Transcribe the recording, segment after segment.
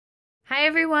Hi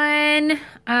everyone.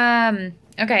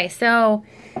 Okay, so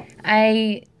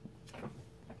I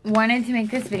wanted to make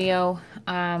this video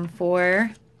for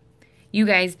you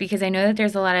guys because I know that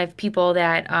there's a lot of people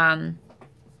that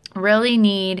really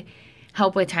need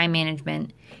help with time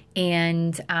management.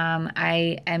 And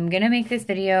I am going to make this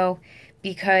video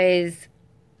because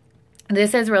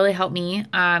this has really helped me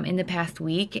in the past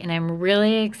week, and I'm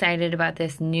really excited about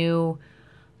this new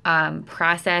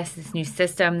process, this new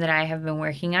system that I have been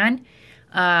working on.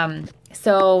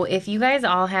 So if you guys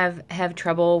all have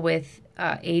trouble with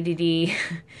ADD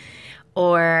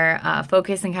or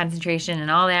focus and concentration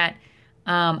and all that,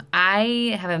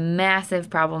 I have a massive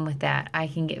problem with that. I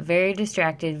can get very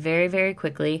distracted very, very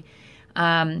quickly.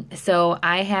 So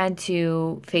I had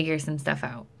to figure some stuff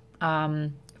out.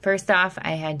 First off,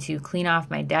 I had to clean off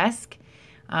my desk.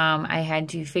 I had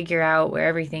to figure out where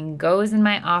everything goes in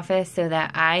my office so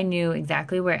that I knew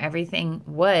exactly where everything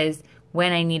was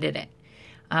when I needed it.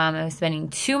 I was spending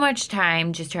too much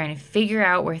time just trying to figure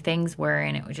out where things were,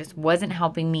 and it just wasn't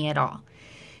helping me at all.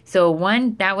 So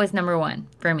that was number one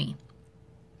for me.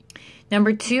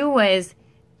 Number two was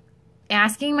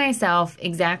asking myself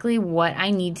exactly what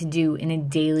I need to do in a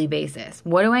daily basis.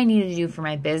 What do I need to do for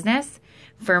my business,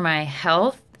 for my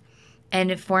health,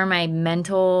 and for my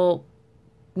mental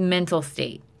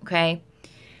state, okay?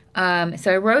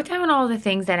 So I wrote down all the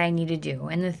things that I need to do,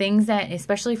 and the things that,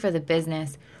 especially for the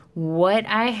business, what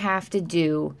I have to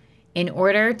do in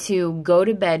order to go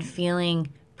to bed feeling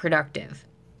productive.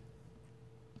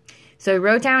 So I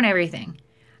wrote down everything.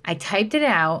 I typed it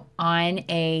out on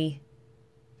a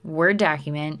Word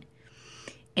document,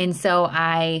 and so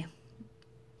I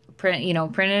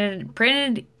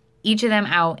printed each of them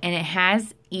out, and it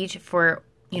has each for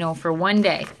one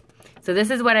day. So this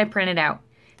is what I printed out.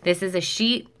 This is a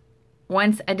sheet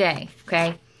once a day,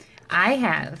 okay? I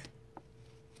have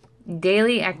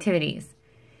daily activities,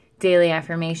 daily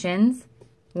affirmations,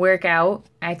 workout.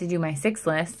 I have to do my 6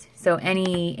 list. So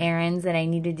any errands that I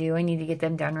need to do, I need to get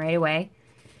them done right away.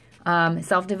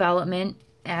 Self-development,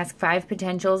 ask 5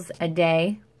 potentials a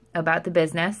day about the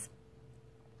business.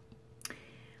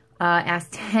 Ask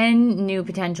 10 new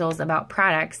potentials about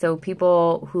products. So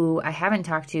people who I haven't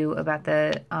talked to about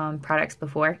the products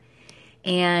before.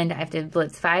 And I have to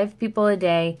blitz 5 people a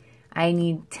day. I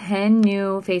need 10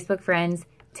 new Facebook friends,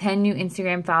 10 new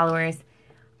Instagram followers.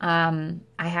 I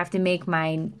have to make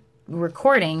my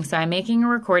recording. So I'm making a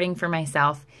recording for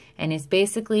myself, and it's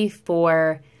basically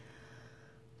for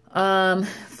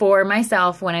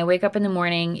myself when I wake up in the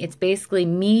morning. It's basically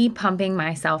me pumping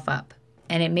myself up,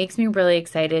 and it makes me really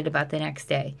excited about the next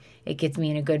day. It gets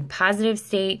me in a good positive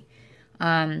state,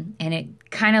 and it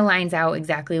kind of lines out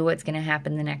exactly what's going to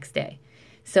happen the next day.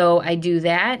 So I do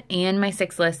that and my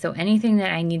 6 list, so anything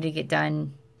that I need to get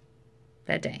done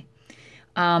that day.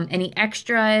 Any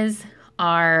extras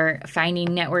are finding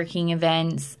networking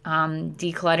events,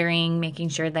 decluttering, making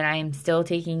sure that I am still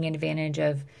taking advantage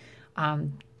of,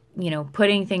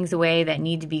 putting things away that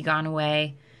need to be gone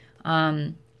away,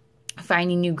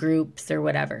 finding new groups or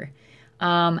whatever.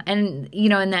 And,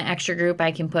 in that extra group,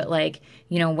 I can put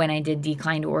when I did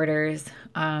declined orders,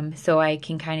 so I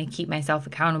can kind of keep myself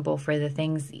accountable for the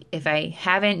things. If I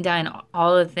haven't done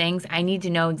all the things, I need to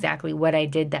know exactly what I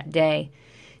did that day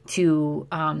to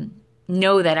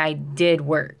know that I did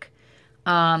work.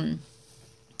 And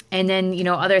then,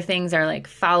 other things are like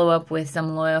follow up with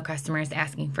some loyal customers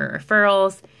asking for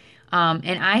referrals.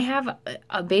 And I have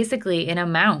basically an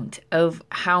amount of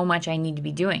how much I need to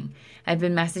be doing. I've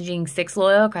been messaging 6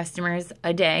 loyal customers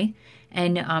a day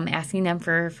and asking them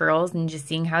for referrals and just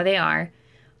seeing how they are.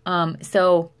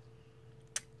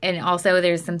 And also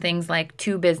there's some things like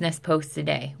 2 business posts a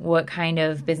day. What kind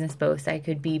of business posts I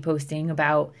could be posting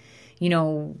about,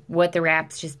 what the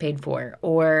wraps just paid for,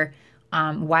 or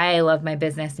why I love my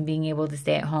business and being able to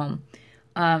stay at home.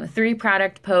 3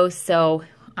 product posts. So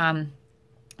I'm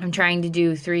trying to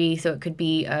do 3, so it could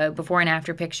be a before and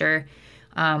after picture,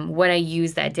 what I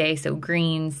use that day, so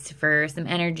greens for some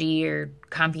energy or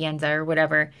Confianza or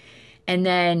whatever. And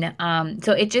then,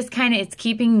 so it just it's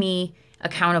keeping me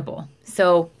accountable.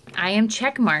 So I am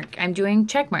I'm doing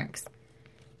check marks.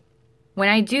 When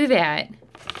I do that,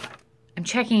 I'm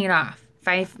checking it off.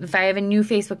 If I have a new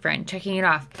Facebook friend, checking it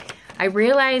off. I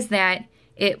realize that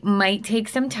it might take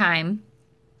some time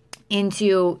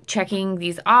into checking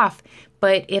these off,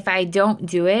 but if I don't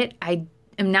do it, I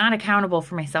am not accountable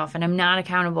for myself, and I'm not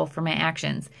accountable for my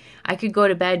actions. I could go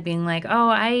to bed being like, oh,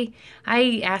 I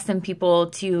asked some people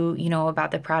to,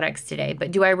 about the products today,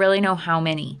 but do I really know how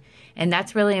many? And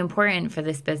that's really important for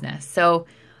this business. So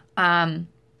I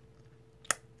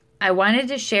wanted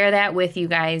to share that with you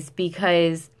guys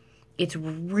because it's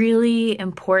really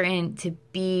important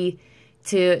to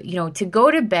to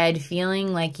go to bed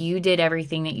feeling like you did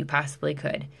everything that you possibly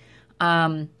could.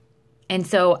 And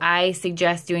so I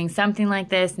suggest doing something like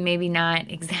this, maybe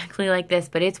not exactly like this,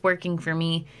 but it's working for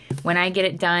me. When I get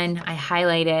it done, I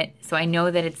highlight it so I know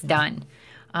that it's done.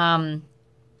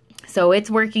 So it's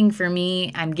working for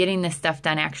me. I'm getting this stuff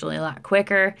done actually a lot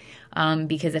quicker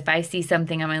because if I see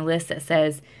something on my list that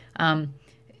says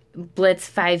blitz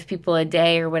 5 people a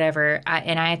day or whatever,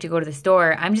 and I have to go to the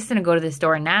store, I'm just going to go to the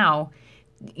store now,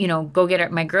 go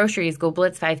get my groceries, go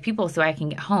blitz 5 people so I can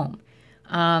get home.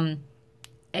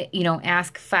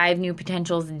 Ask 5 new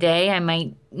potentials a day. I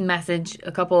might message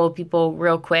a couple of people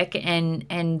real quick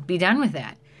and be done with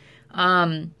that.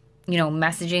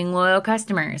 Messaging loyal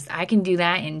customers. I can do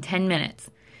that in 10 minutes.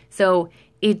 So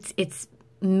it's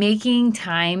making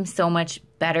time so much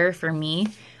better for me.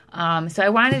 So I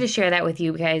wanted to share that with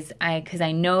you because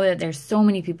I know that there's so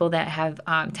many people that have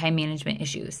time management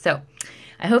issues. So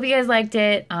I hope you guys liked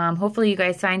it. Hopefully you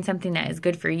guys find something that is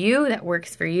good for you, that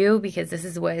works for you, because this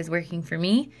is what is working for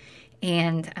me.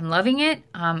 And I'm loving it.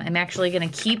 I'm actually going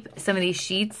to keep some of these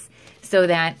sheets so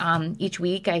that each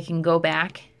week I can go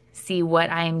back, see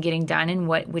what I am getting done and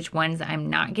which ones I'm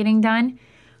not getting done.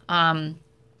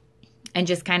 And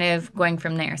just kind of going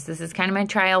from there. So this is kind of my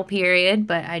trial period,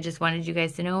 but I just wanted you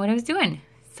guys to know what I was doing.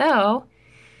 So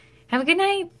have a good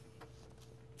night.